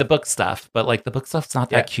book stuff. But like the book stuff's not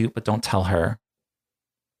that cute. But don't tell her.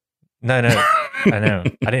 No, I know.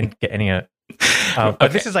 I didn't get any of it.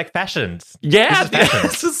 But this is like fashions. Yeah,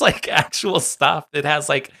 this is like actual stuff that has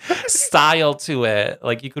like style to it.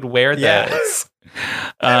 Like you could wear this.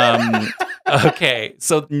 Okay,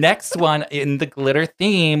 so next one in the glitter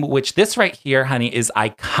theme, which this right here, honey, is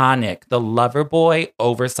iconic. The Loverboy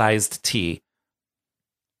oversized tee.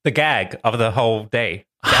 The gag of the whole day.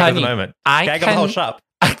 Gag of the moment. Gag of the whole shop.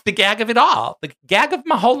 The gag of it all. The gag of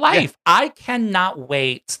my whole life. Yeah. I cannot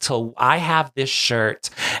wait till I have this shirt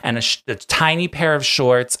and a tiny pair of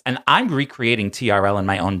shorts, and I'm recreating TRL in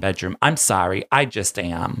my own bedroom. I'm sorry. I just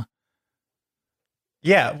am.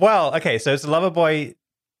 Yeah, well, okay, so it's a Loverboy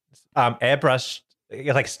airbrush,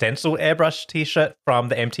 like stencil airbrush t-shirt from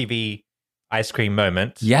the MTV Ice Cream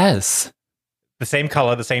moment. Yes. The same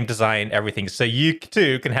color, the same design, everything. So you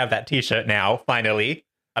too can have that t-shirt now, finally.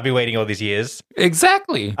 I've been waiting all these years.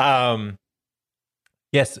 Exactly.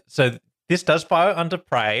 Yes, so this does fall under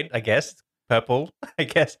Pride, I guess. Purple, I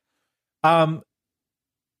guess.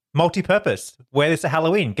 Multi-purpose. Wear this at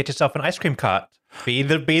Halloween. Get yourself an ice cream cart. Be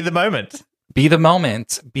the moment. Be the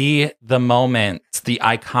moment. Be the moment. The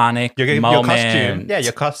iconic moment. Your costume. Yeah,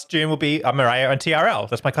 your costume will be Mariah on TRL.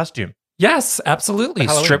 That's my costume. Yes, absolutely.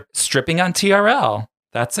 Stripping on TRL.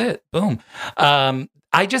 That's it. Boom.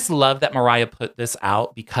 I just love that Mariah put this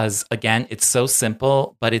out because, again, it's so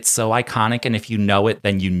simple, but it's so iconic. And if you know it,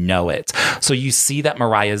 then you know it. So you see that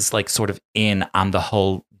Mariah's like sort of in on the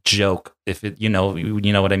whole joke. If it, you know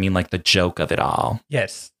what I mean? Like the joke of it all.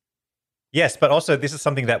 Yes. Yes, but also this is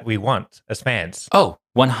something that we want as fans. Oh,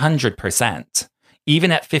 100%.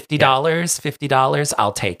 Even at $50,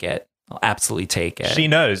 I'll take it. I'll absolutely take it. She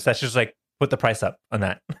knows. That's just like, put the price up on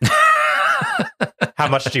that. How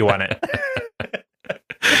much do you want it?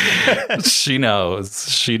 She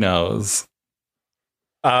knows.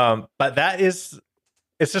 But it's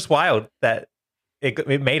just wild that it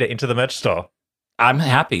made it into the merch store. I'm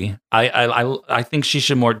happy. I think she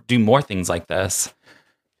should do more things like this.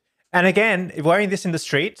 And again, wearing this in the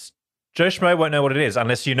streets, Joe Schmo won't know what it is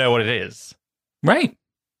unless you know what it is. Right.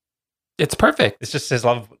 It's perfect. It just says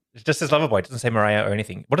Loverboy. It doesn't say Mariah or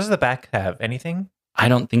anything. What does the back have? Anything? I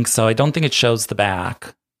don't think so. I don't think it shows the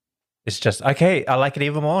back. It's just, okay, I like it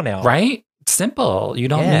even more now. Right? Simple. You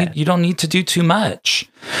don't need to do too much.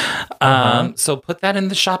 So put that in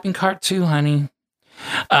the shopping cart too, honey.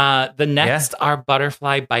 The next are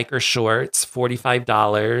butterfly biker shorts,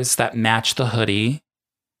 $45 that match the hoodie.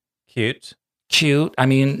 Cute. I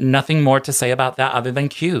mean, nothing more to say about that other than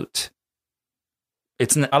cute.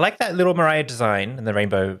 I like that little Mariah design and the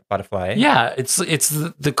rainbow butterfly. Yeah, it's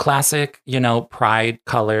the classic, Pride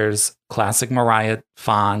colors, classic Mariah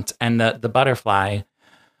font, and the butterfly,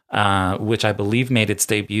 which I believe made its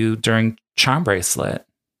debut during Charm Bracelet.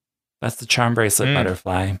 That's the Charm Bracelet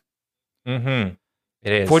butterfly. Mm-hmm.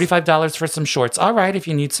 It is. $45 for some shorts. All right, if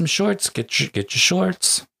you need some shorts, get your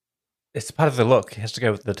shorts. It's part of the look. It has to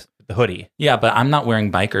go with the hoodie. Yeah, but I'm not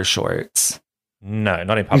wearing biker shorts. No,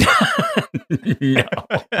 not in public. No.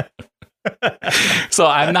 So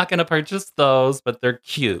I'm not going to purchase those, but they're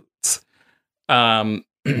cute. And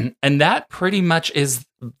that pretty much is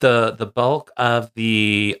the bulk of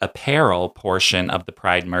the apparel portion of the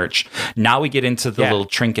Pride merch. Now we get into the little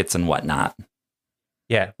trinkets and whatnot.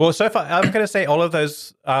 Yeah. Well, so far, I'm going to say all of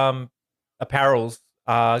those apparels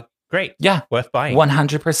are great. Yeah. Worth buying.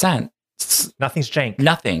 100%. Nothing's jank.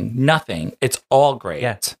 Nothing. It's all great.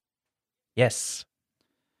 Yeah. Yes.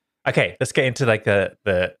 Okay, let's get into like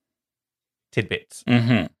the tidbits.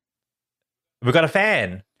 Mm-hmm. We've got a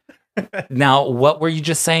fan. Now, what were you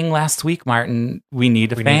just saying last week, Martin? We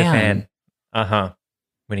need a fan. Need a fan. Uh-huh.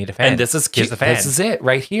 We need a fan. And this is cute. This is it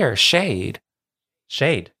right here. Shade.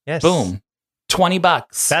 Yes. Boom.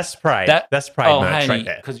 $20. That's Pride. That's Pride merch right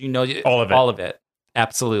there. Because all of it.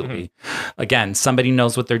 Absolutely. Mm-hmm. Again, somebody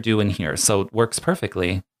knows what they're doing here, so it works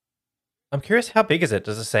perfectly. I'm curious, how big is it?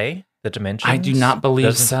 Does it say the dimensions? I do not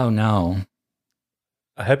believe so, no.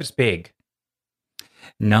 I hope it's big.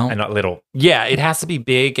 No. and not little. Yeah, it has to be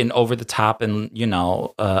big and over the top and,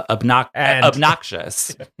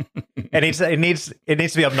 obnoxious. It needs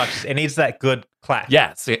to be obnoxious. It needs that good clap.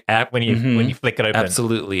 Yes. When you flick it open.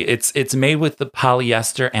 Absolutely. It's made with the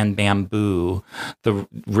polyester and bamboo, the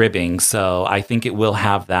ribbing. So I think it will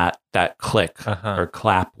have that click or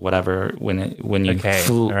clap, whatever, when you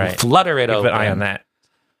flutter it over. Keep an eye on that.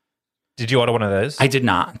 Did you order one of those? I did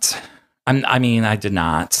not. I did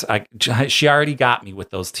not. She already got me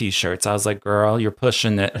with those T-shirts. I was like, girl, you're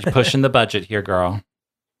pushing the budget here, girl.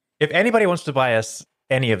 If anybody wants to buy us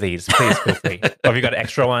any of these, please feel free. Or if you got an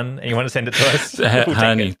extra one and you want to send it to us, we'll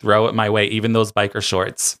honey, throw it my way. Even those biker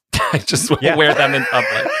shorts, I just wear them in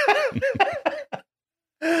public.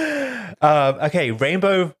 Okay,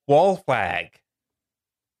 rainbow wall flag.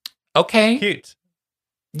 Okay, Cute.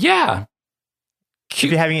 Yeah,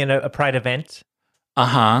 cute. If you're having a Pride event,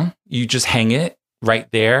 you just hang it right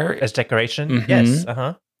there as decoration. Mm-hmm. Yes.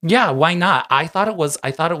 Yeah, why not? I thought it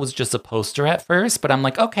was just a poster at first, but I'm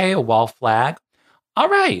like, okay, a wall flag. All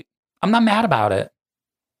right. I'm not mad about it.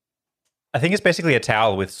 I think it's basically a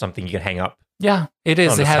towel with something you can hang up. Yeah, it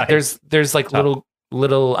is. There's like little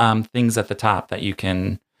things at the top that you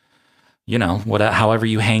can, however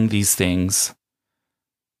you hang these things.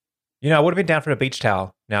 I would have been down for a beach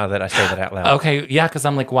towel now that I say that out loud. Okay, yeah, because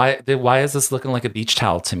I'm like, why is this looking like a beach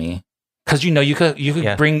towel to me? Because you could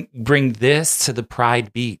bring this to the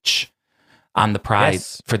Pride beach on the Pride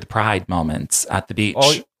for the Pride moments at the beach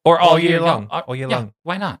all year long. All year long.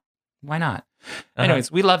 Why not?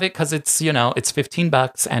 Anyways, we love it because it's it's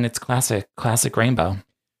 $15 and it's classic rainbow.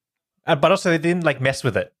 But also they didn't mess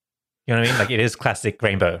with it. You know what I mean? Like it is classic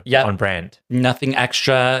rainbow on brand. Nothing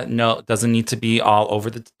extra. No, it doesn't need to be all over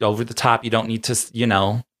the top. You don't need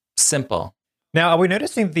to simple. Now, are we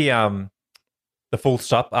noticing the full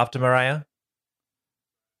stop after Mariah?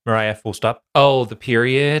 Mariah full stop. Oh, the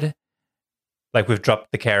period. Like we've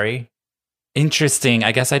dropped the carry. Interesting.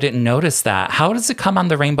 I guess I didn't notice that. How does it come on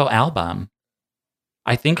the Rainbow album?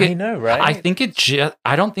 I know, right? I think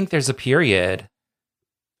I don't think there's a period.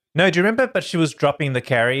 No, do you remember? But she was dropping the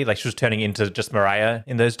carry, like she was turning into just Mariah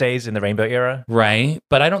in those days in the Rainbow era. Right.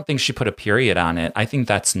 But I don't think she put a period on it. I think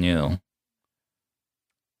that's new.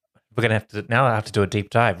 We're going to have to do a deep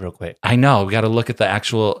dive real quick. I know. We got to look at the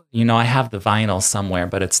actual, I have the vinyl somewhere,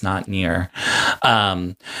 but it's not near.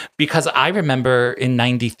 Because I remember in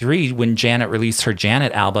 93 when Janet released her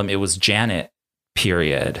Janet album, it was Janet,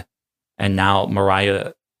 period. And now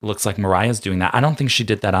Mariah, looks like Mariah's doing that. I don't think she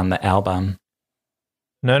did that on the album.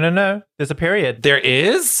 No. There's a period. There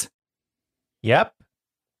is? Yep.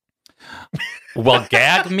 Well,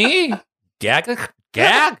 gag me.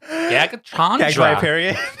 Gag-a-chandra. Gag right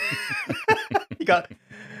period. You got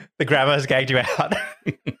the grammar has gagged you out.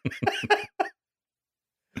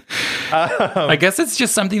 I guess it's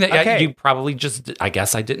just something that you probably just, I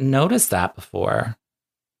guess I didn't notice that before.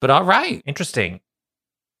 But all right. Interesting.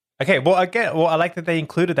 Okay, well, I like that they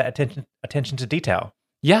included that attention to detail.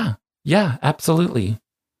 Yeah, absolutely.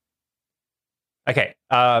 Okay,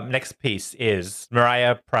 next piece is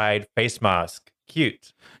Mariah Pride face mask.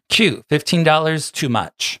 Cute. $15, too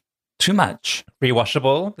much.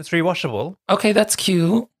 Rewashable. It's rewashable. Okay, that's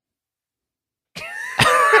cute.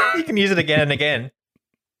 You can use it again and again.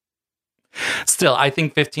 Still, I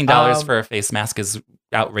think $15 for a face mask is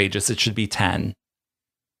outrageous. It should be $10.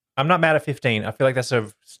 I'm not mad at 15. I feel like that's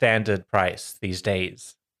a standard price these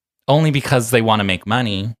days. Only because they want to make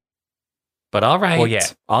money. But all right. Well, yeah.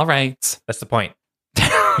 All right. That's the point.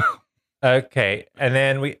 Okay. And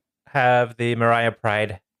then we have the Mariah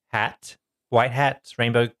Pride hat. White hat,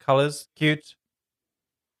 rainbow colors. Cute.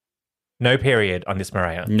 No period on this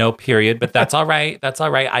Mariah. No period, but that's all right. That's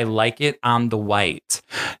all right. I like it on the white.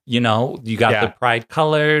 You got the Pride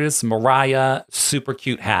colors, Mariah, super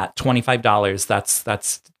cute hat, $25.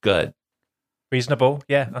 That's good. Reasonable.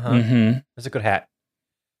 Yeah. That's a good hat.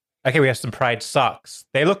 Okay, we have some Pride socks.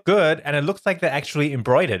 They look good, and it looks like they're actually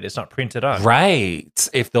embroidered. It's not printed on. Right.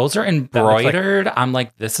 If those are embroidered, I'm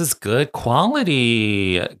like, this is good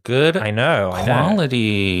quality. Good I know.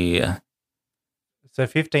 quality. So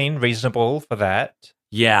 15, reasonable for that.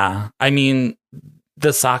 Yeah. I mean,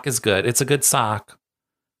 the sock is good. It's a good sock.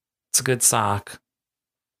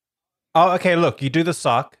 Oh, okay, look, you do the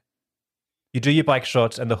sock, you do your bike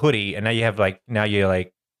shorts and the hoodie, and now you're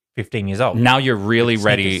 15 years old. Now you're really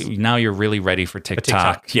ready. Now you're really ready for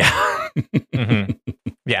TikTok. Yeah. Mm-hmm.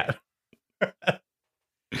 Yeah.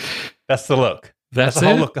 That's the look. That's the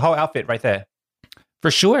whole look, the whole outfit right there.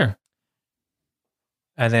 For sure.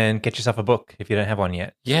 And then get yourself a book if you don't have one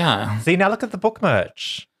yet. Yeah. See, now look at the book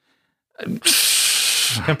merch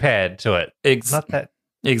compared to it. Not that.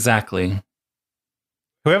 Exactly.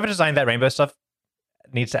 Whoever designed that rainbow stuff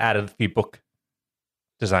needs to add a few book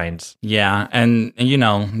designs. Yeah, and you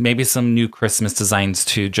know, maybe some new Christmas designs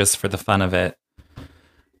too, just for the fun of it.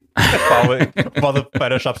 while the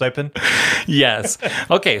Photoshop's open. Yes.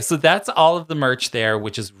 Okay, so that's all of the merch there,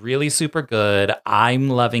 which is really super good. I'm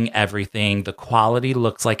loving everything. The quality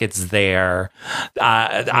looks like it's there.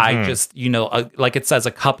 I just, you know, like it says,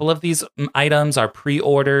 a couple of these items are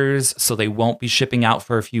pre-orders, so they won't be shipping out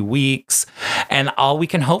for a few weeks. And all we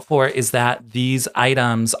can hope for is that these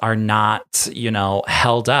items are not, you know,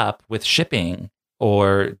 held up with shipping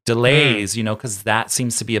or delays, you know, because that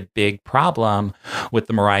seems to be a big problem with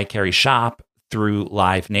the Mariah Carey shop through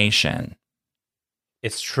Live Nation.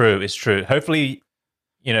 It's true. It's true. Hopefully,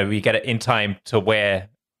 you know, we get it in time to wear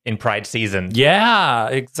in Pride season. Yeah,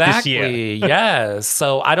 exactly. Yes.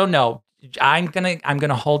 So I don't know. I'm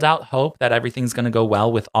gonna hold out hope that everything's gonna go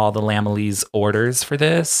well with all the Lamely's orders for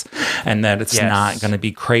this, and that it's not gonna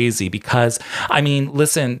be crazy. Because I mean,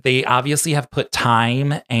 listen, they obviously have put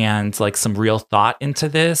time and like some real thought into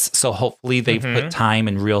this. So hopefully they've put time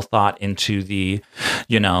and real thought into the,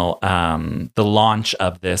 you know, the launch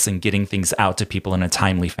of this and getting things out to people in a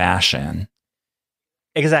timely fashion.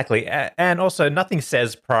 Exactly. And also, nothing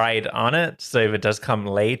says Pride on it. So if it does come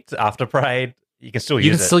late after Pride, you can still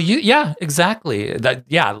use it. Yeah, exactly.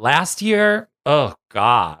 Last year, oh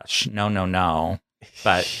gosh, no.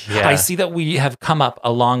 But I see that we have come up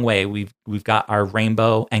a long way. We've got our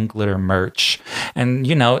rainbow and glitter merch, and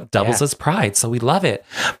you know, it doubles as Pride, so we love it.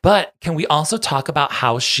 But can we also talk about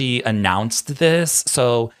how she announced this?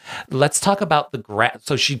 So let's talk about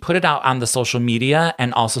so she put it out on the social media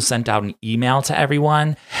and also sent out an email to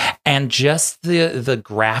everyone, and just the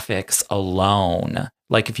graphics alone.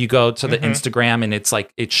 Like if you go to the Instagram and it's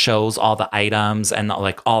like it shows all the items and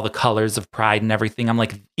like all the colors of Pride and everything, I'm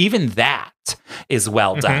like, even that is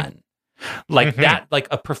well done. Like that, like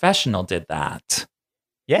a professional did that.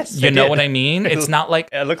 Yes, you know what I mean? It's not like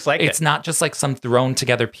it looks like it's not just like some thrown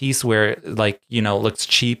together piece where like, you know, looks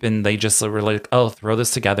cheap and they just were like, oh, throw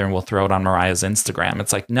this together and we'll throw it on Mariah's Instagram.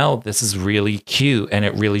 It's like, no, this is really cute and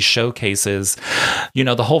it really showcases, you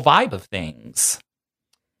know, the whole vibe of things.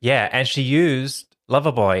 Yeah, and she used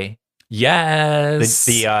Loverboy. Yes.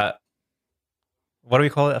 The what do we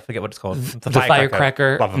call it? I forget what it's called. The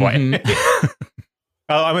firecracker. Loverboy.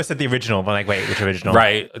 Oh, I almost said the original, but like, wait, which original?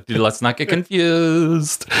 Right. Let's not get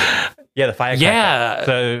confused. Yeah, the firecracker. Yeah.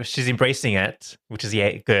 So she's embracing it, which is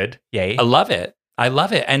good. Yay. I love it.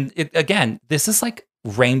 And again, this is like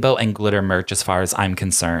rainbow and glitter merch as far as I'm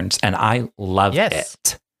concerned. And I love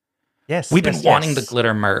it. Yes. We've been wanting the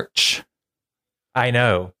glitter merch. I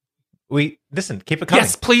know. Listen, keep it coming.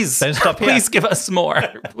 Yes, please. Don't stop here. Please give us more.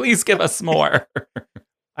 Please give us more.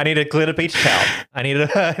 I need a glitter beach towel. I need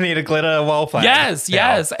a glitter wallflower.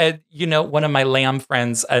 Yes. And you know, one of my lamb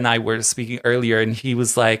friends and I were speaking earlier, and he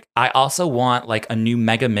was like, I also want like a new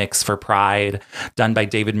mega mix for Pride done by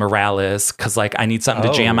David Morales, because like I need something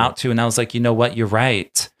to jam out to. And I was like, you know what? You're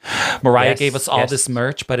right. Mariah gave us all this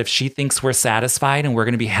merch, but if she thinks we're satisfied and we're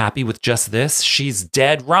going to be happy with just this, she's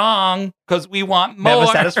dead wrong, because we want more. Never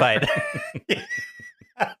satisfied.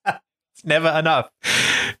 It's never enough.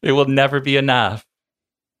 It will never be enough.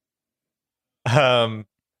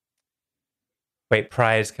 Wait,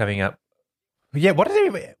 Pride is coming up. Yeah,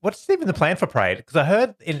 what's even the plan for Pride? Because I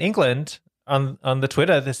heard in England on the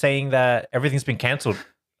Twitter they're saying that everything's been cancelled,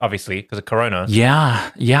 obviously because of Corona.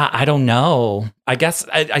 Yeah, I don't know. I guess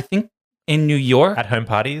I think in New York, at home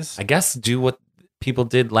parties, I guess do what people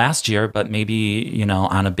did last year, but maybe, you know,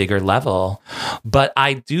 on a bigger level. But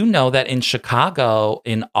I do know that in Chicago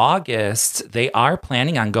in August, they are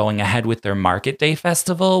planning on going ahead with their Market Day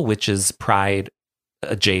Festival, which is Pride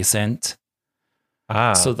adjacent.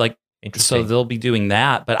 So like, so they'll be doing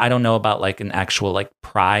that, but I don't know about like an actual like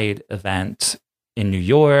Pride event in New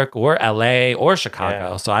York or LA or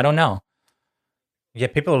Chicago. So I don't know. Yeah,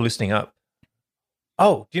 people are loosening up.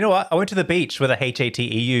 Oh, do you know what? I went to the beach where the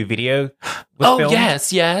HATEU video was filmed.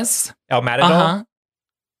 Yes. El Matador.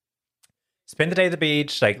 Spend the day at the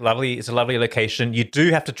beach, like lovely. It's a lovely location. You do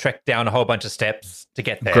have to trek down a whole bunch of steps to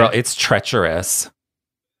get there. Girl, it's treacherous.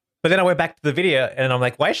 But then I went back to the video and I'm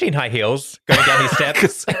like, why is she in high heels going down these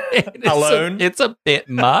steps alone? It's a bit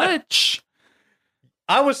much.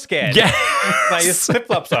 I was scared. Yeah. Like,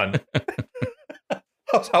 flip-flops on. I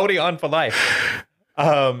was holding on for life.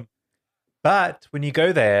 But when you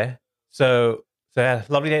go there, so a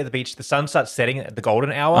lovely day at the beach, the sun starts setting at the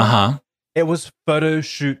golden hour. It was photo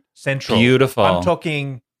shoot central. Beautiful. I'm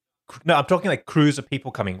talking like crews of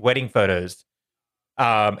people coming, wedding photos,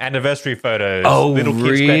 anniversary photos, little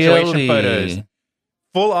kids' graduation photos,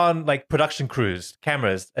 full on like production crews,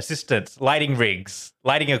 cameras, assistants, lighting rigs,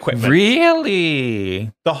 lighting equipment.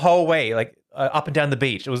 Really? The whole way, like up and down the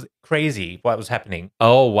beach. It was crazy what was happening.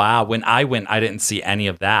 Oh, wow. When I went, I didn't see any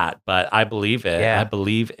of that, but I believe it. Yeah. I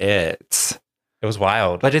believe it. It was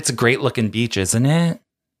wild. But it's a great looking beach, isn't it?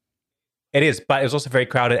 It is, but it was also very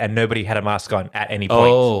crowded and nobody had a mask on at any point.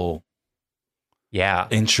 Oh. Yeah.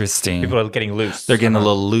 Interesting. People are getting loose. They're getting a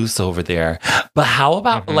little loose over there. But how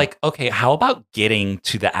about how about getting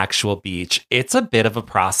to the actual beach? It's a bit of a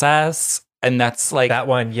process. And that's like that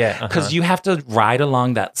one, yeah. Because you have to ride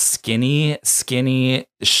along that skinny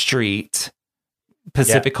street,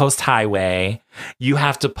 Pacific Coast Highway. You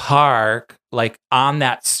have to park like on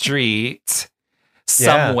that street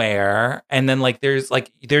somewhere, and then like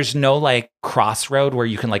there's no like crossroad where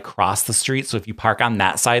you can like cross the street. So if you park on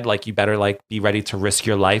that side, like you better like be ready to risk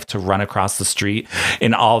your life to run across the street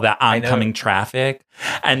in all that oncoming traffic.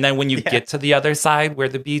 And then when you get to the other side where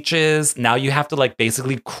the beach is, now you have to like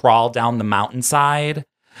basically crawl down the mountainside.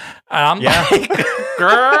 And I'm like,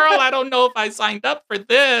 girl, I don't know if I signed up for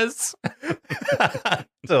this.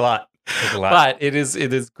 It's a lot. But it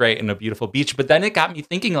is great and a beautiful beach. But then it got me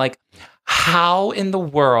thinking, like, how in the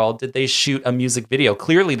world did they shoot a music video?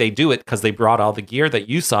 Clearly they do it because they brought all the gear that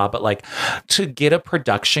you saw. But like to get a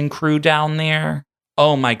production crew down there,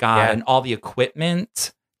 oh my God, and all the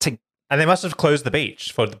equipment. And they must have closed the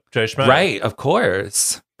beach for Joe Schmo. Right, of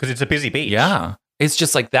course. Because it's a busy beach. Yeah. It's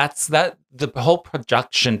just like the whole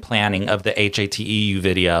production planning of the HATEU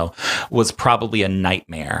video was probably a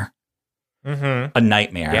nightmare. Mm-hmm. A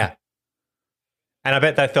nightmare. Yeah. And I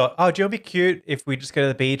bet they thought, oh, do you want to be cute if we just go to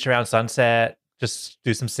the beach around sunset, just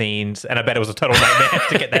do some scenes? And I bet it was a total nightmare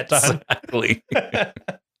to get that done. Exactly.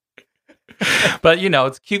 But, you know,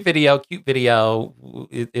 it's a cute video.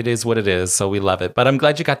 It is what it is. So we love it. But I'm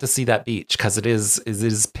glad you got to see that beach because it is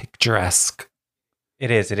picturesque.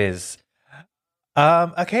 It is.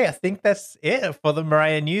 Okay, I think that's it for the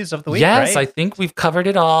Mariah news of the week. Yes, right? I think we've covered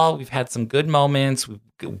it all. We've had some good moments. We've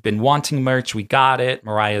been wanting merch. We got it.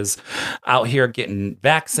 Mariah's out here getting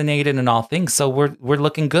vaccinated and all things. So we're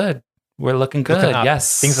looking good. We're looking good.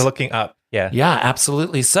 Yes, things are looking up. Yeah,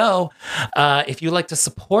 absolutely. So if you'd like to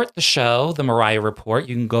support the show, The Mariah Report,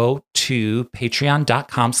 you can go to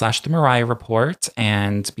patreon.com/The Mariah Report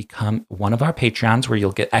and become one of our Patreons where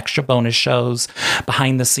you'll get extra bonus shows,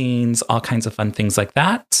 behind the scenes, all kinds of fun things like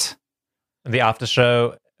that. The after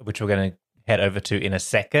show, which we're going to head over to in a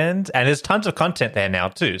second. And there's tons of content there now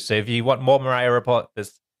too. So if you want more Mariah Report,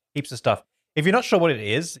 there's heaps of stuff. If you're not sure what it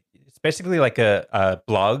is, it's basically like a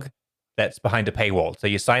blog that's behind a paywall. So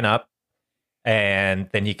you sign up, and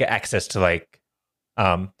then you get access to like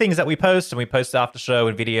things that we post, and we post after show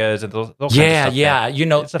and videos and all kinds of stuff. Yeah. You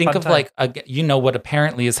know, think of time. like you know what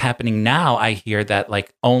apparently is happening now. I hear that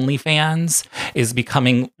like OnlyFans is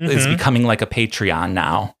becoming like a Patreon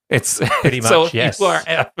now. It's pretty much. So if yes. you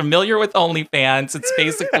are familiar with OnlyFans, it's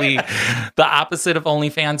basically the opposite of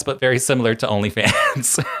OnlyFans, but very similar to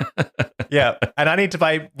OnlyFans. Yeah, and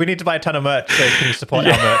we need to buy a ton of merch. So can you support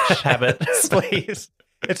our merch habits, please?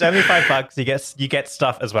 It's only $5. You get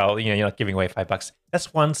stuff as well. You know, you're not giving away $5.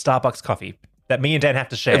 That's one Starbucks coffee that me and Dan have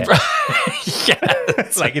to share.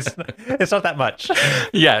 Yes. Like it's not that much.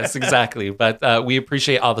 Yes, exactly. But we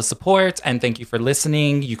appreciate all the support and thank you for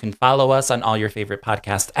listening. You can follow us on all your favorite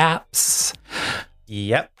podcast apps.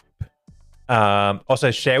 Yep.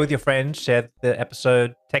 Also share with your friends, share the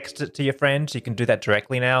episode, text it to your friends. You can do that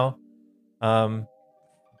directly now.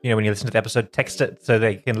 You know, when you listen to the episode, text it so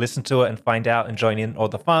they can listen to it and find out and join in all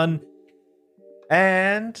the fun.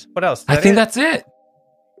 And what else? I think that's it.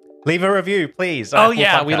 Leave a review, please. Oh,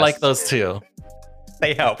 yeah. We like those too.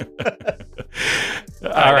 They help.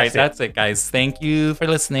 All right. That's it, guys. Thank you for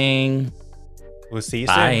listening. We'll see you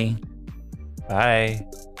soon. Bye.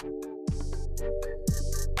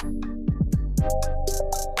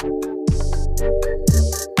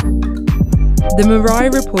 The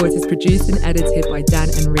Mariah Report is produced and edited by Dan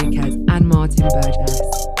Enriquez and Martin Burgess.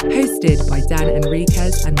 Hosted by Dan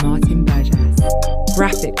Enriquez and Martin Burgess.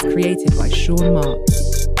 Graphics created by Sean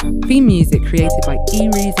Marks. Theme music created by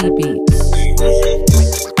E-Reezy Beats.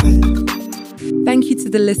 Thank you to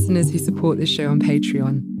the listeners who support the show on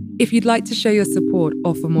Patreon. If you'd like to show your support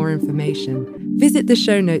or for more information, visit the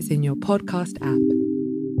show notes in your podcast app.